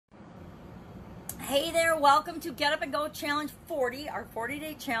Hey there, welcome to Get Up and Go Challenge 40, our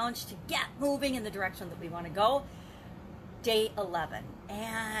 40-day challenge to get moving in the direction that we want to go. Day 11,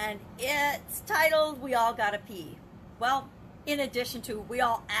 and it's titled, We All Gotta Pee. Well, in addition to, we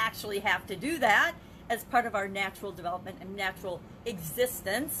all actually have to do that as part of our natural development and natural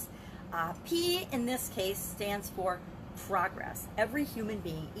existence. P in this case stands for progress. Every human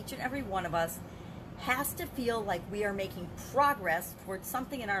being, each and every one of us, has to feel like we are making progress towards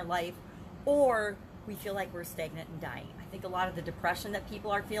something in our life, or we feel like we're stagnant and dying. I think a lot of the depression that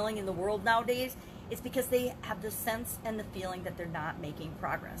people are feeling in the world nowadays is because they have the sense and the feeling that they're not making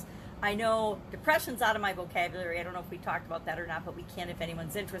progress. I know depression's out of my vocabulary. I don't know if we talked about that or not, but we can if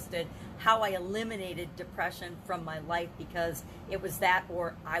anyone's interested, how I eliminated depression from my life because it was that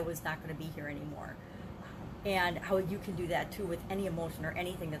or I was not going to be here anymore. And how you can do that too with any emotion or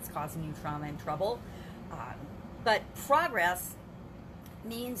anything that's causing you trauma and trouble. But progress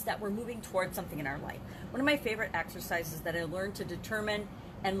means that we're moving towards something in our life. One of my favorite exercises that I learned to determine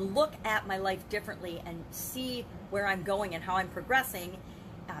and look at my life differently and see where I'm going and how I'm progressing.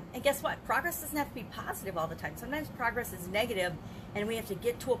 And guess what? Progress doesn't have to be positive all the time. Sometimes progress is negative, and we have to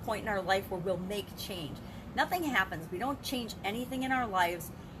get to a point in our life where we'll make change. Nothing happens. We don't change anything in our lives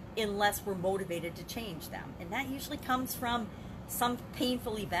unless we're motivated to change them. And that usually comes from some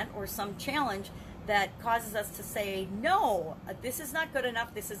painful event or some challenge that causes us to say, no, this is not good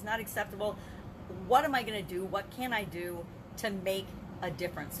enough, this is not acceptable. What am I going to do? What can I do to make a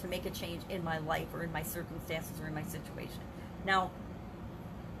difference, to make a change in my life or in my circumstances or in my situation? Now,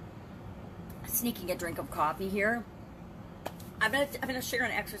 sneaking a drink of coffee here, I'm going to share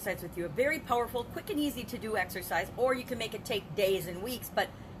an exercise with you, a very powerful, quick and easy to do exercise, or you can make it take days and weeks, but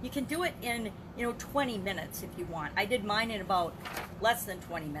you can do it in, 20 minutes if you want. I did mine in about less than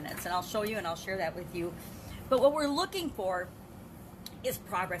 20 minutes, and I'll show you and I'll share that with you. But what we're looking for is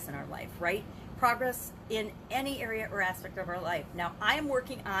progress in our life, right? Progress in any area or aspect of our life. Now, I am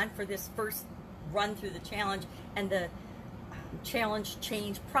working on, for this first run through the challenge and the challenge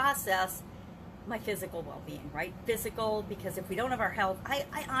change process, my physical well-being, right? Physical, because if we don't have our health, I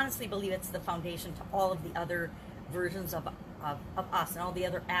honestly believe it's the foundation to all of the other versions of us and all the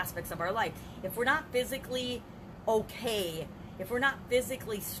other aspects of our life. If we're not physically okay, if we're not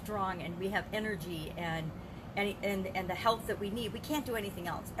physically strong and we have energy and the health that we need, we can't do anything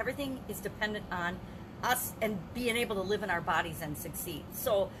else. Everything is dependent on us and being able to live in our bodies and succeed.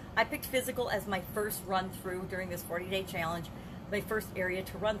 So I picked physical as my first run through during this 40-day challenge, my first area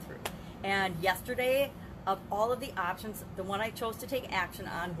to run through. And yesterday, of all of the options, the one I chose to take action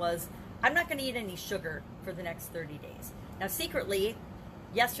on was, I'm not going to eat any sugar for the next 30 days. Now, secretly,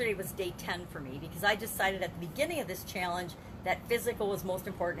 yesterday was day 10 for me because I decided at the beginning of this challenge that physical was most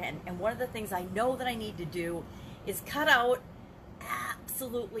important. And one of the things I know that I need to do is cut out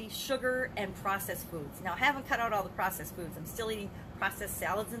absolutely sugar and processed foods. Now, I haven't cut out all the processed foods. I'm still eating processed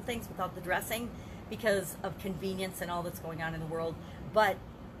salads and things without the dressing because of convenience and all that's going on in the world. But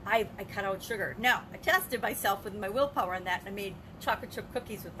I cut out sugar. Now, I tested myself with my willpower on that, and I made chocolate chip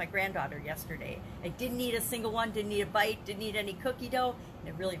cookies with my granddaughter yesterday. I didn't eat a single one, didn't eat a bite, didn't eat any cookie dough,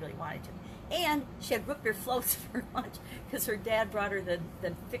 and I really, really wanted to. And she had root beer floats for lunch because her dad brought her the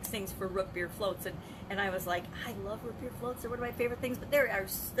fixings for root beer floats, and I was like, I love root beer floats. They're one of my favorite things, but they're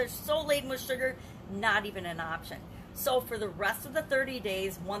so laden with sugar, not even an option. So for the rest of the 30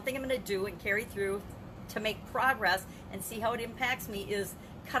 days, one thing I'm going to do and carry through to make progress and see how it impacts me is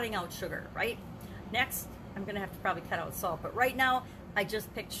cutting out sugar, right? Next, I'm going to have to probably cut out salt. But right now, I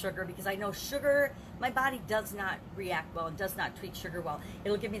just picked sugar because I know sugar, my body does not react well and does not treat sugar well.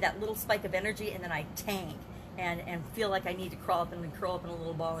 It'll give me that little spike of energy and then I tank and feel like I need to curl up in a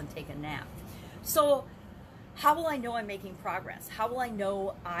little ball and take a nap. So how will I know I'm making progress? How will I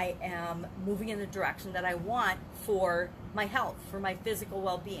know I am moving in the direction that I want for my health, for my physical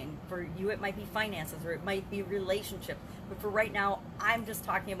well-being? For you, it might be finances or it might be relationship. But for right now, I'm just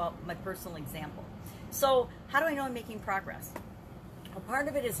talking about my personal example. So how do I know I'm making progress? Well, part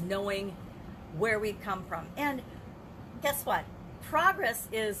of it is knowing where we've come from. And guess what? Progress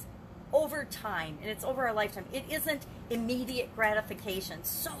is over time, and it's over our lifetime. It isn't immediate gratification.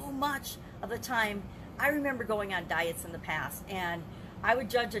 So much of the time, I remember going on diets in the past, and I would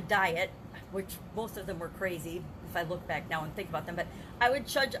judge a diet, which most of them were crazy if I look back now and think about them, but I would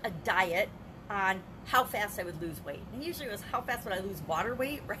judge a diet on how fast I would lose weight. And usually it was how fast would I lose water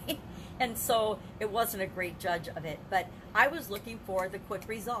weight, right? And so it wasn't a great judge of it, but I was looking for the quick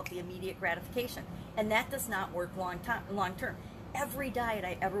result, the immediate gratification. And that does not work long term. Every diet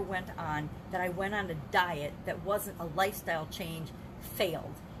I ever went on, that I went on a diet that wasn't a lifestyle change,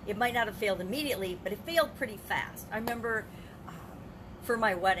 failed. It might not have failed immediately, but it failed pretty fast. I remember for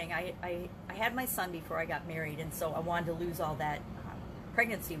my wedding, I had my son before I got married, and so I wanted to lose all that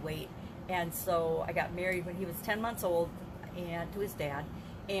pregnancy weight. And so I got married when he was 10 months old, and to his dad,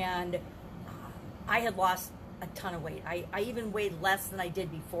 and I had lost a ton of weight. I even weighed less than I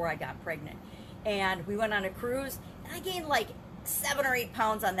did before I got pregnant. And we went on a cruise, and I gained like 7 or 8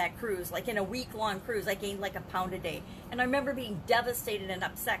 pounds on that cruise. Like in a week-long cruise, I gained like a pound a day. And I remember being devastated and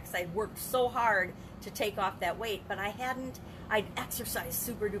upset because I'd worked so hard to take off that weight, but I'd exercised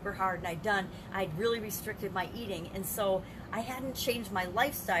super duper hard, and I'd really restricted my eating. And so I hadn't changed my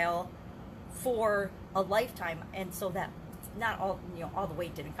lifestyle for a lifetime. And so that, not all, all the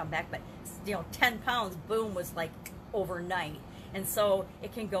weight didn't come back, but 10 pounds, boom, was like overnight. And so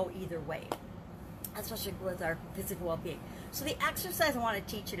it can go either way, especially with our physical well-being. So the exercise I want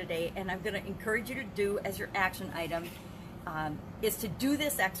to teach you today, and I'm going to encourage you to do as your action item, is to do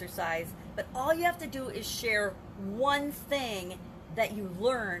this exercise. But all you have to do is share one thing that you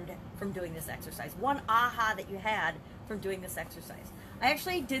learned from doing this exercise, one aha that you had from doing this exercise. I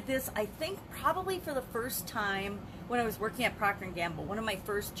actually did this, I think, probably for the first time when I was working at Procter & Gamble. One of my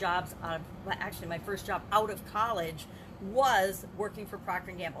first jobs my first job out of college was working for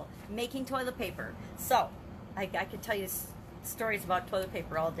Procter & Gamble, making toilet paper. So I could tell you stories about toilet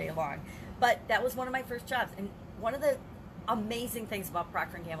paper all day long, but that was one of my first jobs. And one of the amazing things about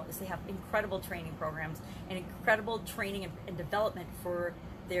Procter & Gamble is they have incredible training programs and incredible training and development for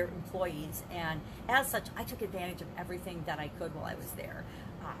their employees. And as such, I took advantage of everything that I could while I was there.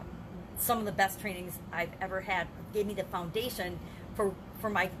 Some of the best trainings I've ever had gave me the foundation for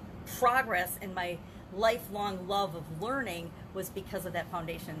my progress and my lifelong love of learning was because of that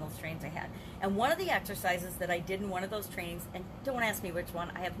foundation and those trainings I had. And one of the exercises that I did in one of those trainings, and don't ask me which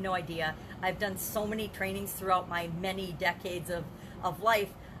one, I have no idea. I've done so many trainings throughout my many decades of life,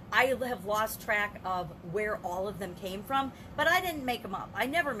 I have lost track of where all of them came from, but I didn't make them up. I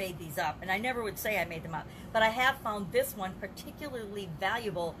never made these up, and I never would say I made them up. But I have found this one particularly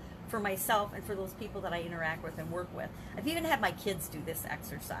valuable for myself and for those people that I interact with and work with. I've even had my kids do this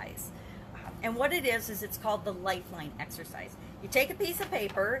exercise. And what it is it's called the lifeline exercise. You take a piece of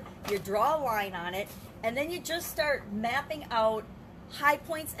paper, you draw a line on it, and then you just start mapping out high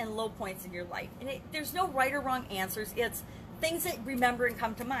points and low points in your life. And there's no right or wrong answers. It's things that remember and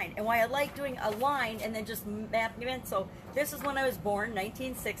come to mind. And why I like doing a line and then just mapping it in. So this is when I was born,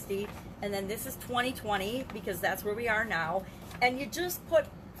 1960, and then this is 2020, because that's where we are now. And you just put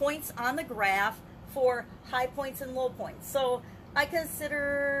points on the graph for high points and low points. So I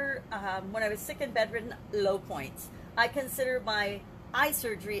consider when I was sick and bedridden, low points. I consider my eye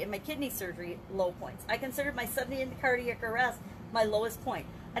surgery and my kidney surgery low points. I considered my sudden cardiac arrest my lowest point.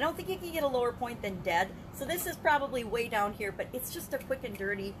 I don't think you can get a lower point than dead. So this is probably way down here, but it's just a quick and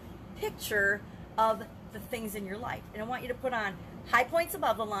dirty picture of the things in your life. And I want you to put on high points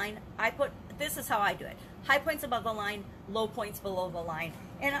above the line. This is how I do it. High points above the line, low points below the line.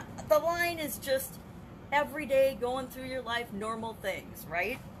 And the line is just every day going through your life, normal things,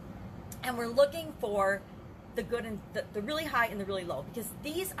 right? And we're looking for the good and the really high and the really low, because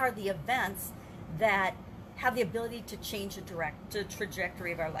these are the events that have the ability to change the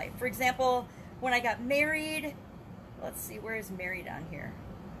trajectory of our life. For example, when I got married, let's see, where is married on here?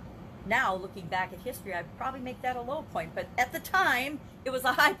 Now, looking back at history, I'd probably make that a low point, but at the time, it was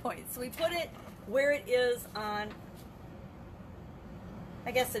a high point. So we put it where it is on,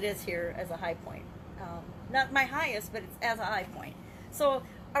 I guess it is here as a high point. Not my highest, but it's as a high point. So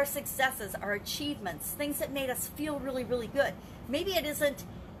our successes, our achievements, things that made us feel really, really good. Maybe it isn't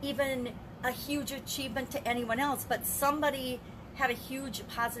even a huge achievement to anyone else, but somebody had a huge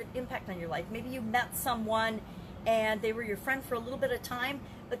positive impact on your life. Maybe you met someone and they were your friend for a little bit of time,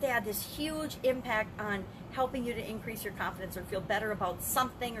 but they had this huge impact on helping you to increase your confidence or feel better about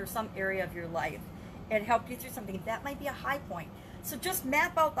something or some area of your life and helped you through something. That might be a high point. So just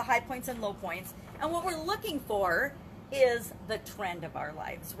map out the high points and low points. And what we're looking for is the trend of our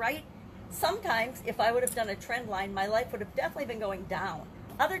lives, right? Sometimes if I would have done a trend line, my life would have definitely been going down.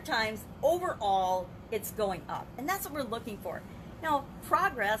 Other times, overall, it's going up. And that's what we're looking for. Now,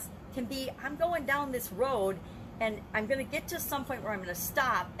 progress can be, I'm going down this road and I'm going to get to some point where I'm going to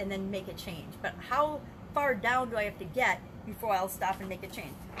stop and then make a change. But how far down do I have to get before I'll stop and make a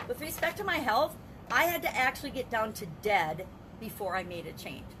change? With respect to my health, I had to actually get down to dead before I made a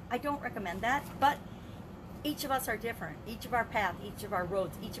change. I don't recommend that, but each of us are different. Each of our paths, each of our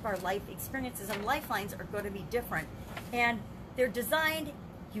roads, each of our life experiences and lifelines are going to be different. And they're designed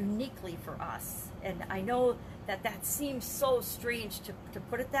uniquely for us. And I know that that seems so strange to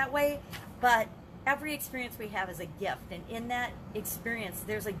put it that way, but every experience we have is a gift. And in that experience,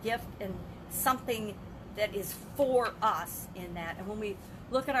 there's a gift and something that is for us in that. And when we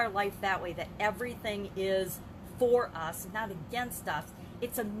look at our life that way, that everything is for us, not against us,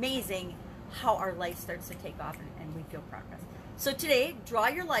 it's amazing how our life starts to take off and we feel progress. So today, draw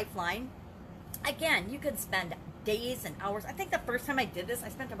your lifeline. Again, you could spend days and hours. I think the first time I did this, I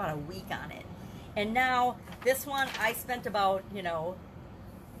spent about a week on it. And now this one, I spent about,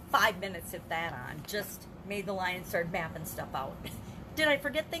 5 minutes if that on. Just made the line and started mapping stuff out. Did I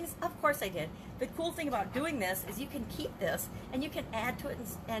forget things? Of course I did. The cool thing about doing this is you can keep this and you can add to it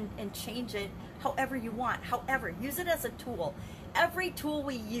and change it however you want. However, use it as a tool. Every tool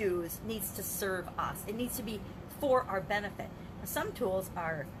we use needs to serve us. It needs to be for our benefit. Some tools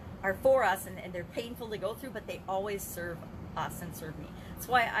are for us and they're painful to go through, but they always serve us and serve me. That's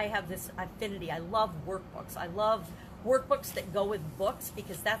why I have this affinity. I love workbooks. I love workbooks that go with books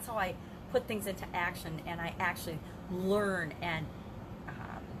because that's how I put things into action and I actually learn and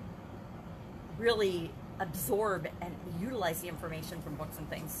really absorb and utilize the information from books and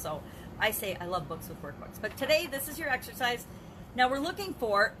things. So I say I love books with workbooks. But today, this is your exercise. Now we're looking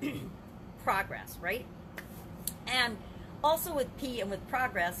for progress, right? And also with P and with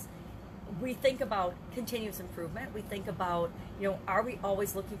progress, we think about continuous improvement. We think about, are we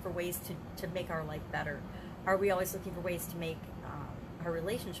always looking for ways to make our life better? Are we always looking for ways to make our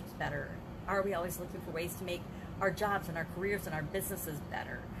relationships better? Are we always looking for ways to make our jobs and our careers and our businesses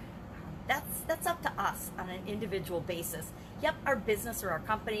better? That's up to us on an individual basis. Yep, our business or our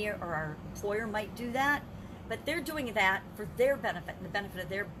company or our employer might do that, but they're doing that for their benefit and the benefit of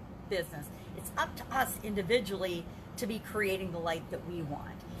their business. It's up to us individually to be creating the life that we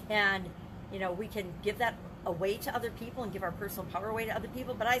want. And, we can give that away to other people and give our personal power away to other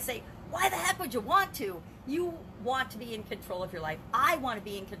people, but I say, why the heck would you want to? You want to be in control of your life. I want to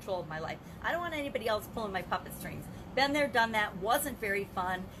be in control of my life. I don't want anybody else pulling my puppet strings. Been there, done that, wasn't very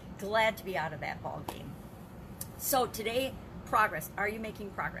fun. Glad to be out of that ball game. So today, progress. Are you making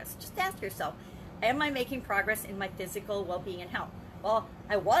progress? Just ask yourself, am I making progress in my physical well-being and health? Well,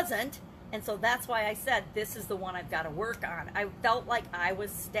 I wasn't, and so that's why I said this is the one I've got to work on. I felt like I was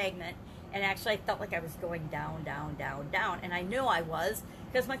stagnant, and actually I felt like I was going down, down, down, down, and I knew I was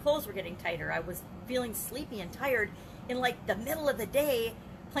because my clothes were getting tighter. I was feeling sleepy and tired in like the middle of the day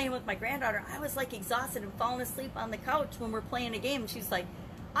playing with my granddaughter. I was like exhausted and falling asleep on the couch when we're playing a game, and she's like,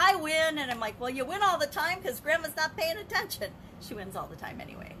 I win, and I'm like, well, you win all the time because Grandma's not paying attention. She wins all the time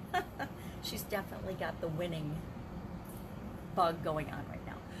anyway. She's definitely got the winning bug going on right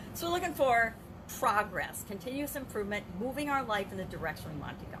now. So we're looking for progress, continuous improvement, moving our life in the direction we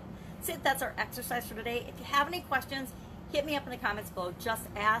want to go. So that's our exercise for today. If you have any questions, hit me up in the comments below. Just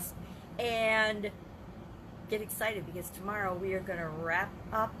ask and get excited because tomorrow we are going to wrap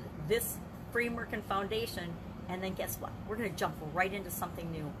up this framework and foundation. And then guess what? We're going to jump right into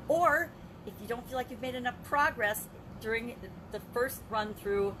something new. Or if you don't feel like you've made enough progress during the first run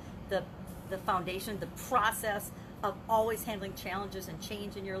through the foundation, the process of always handling challenges and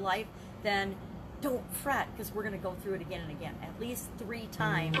change in your life, then don't fret because we're going to go through it again and again, at least 3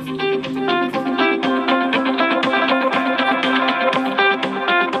 times.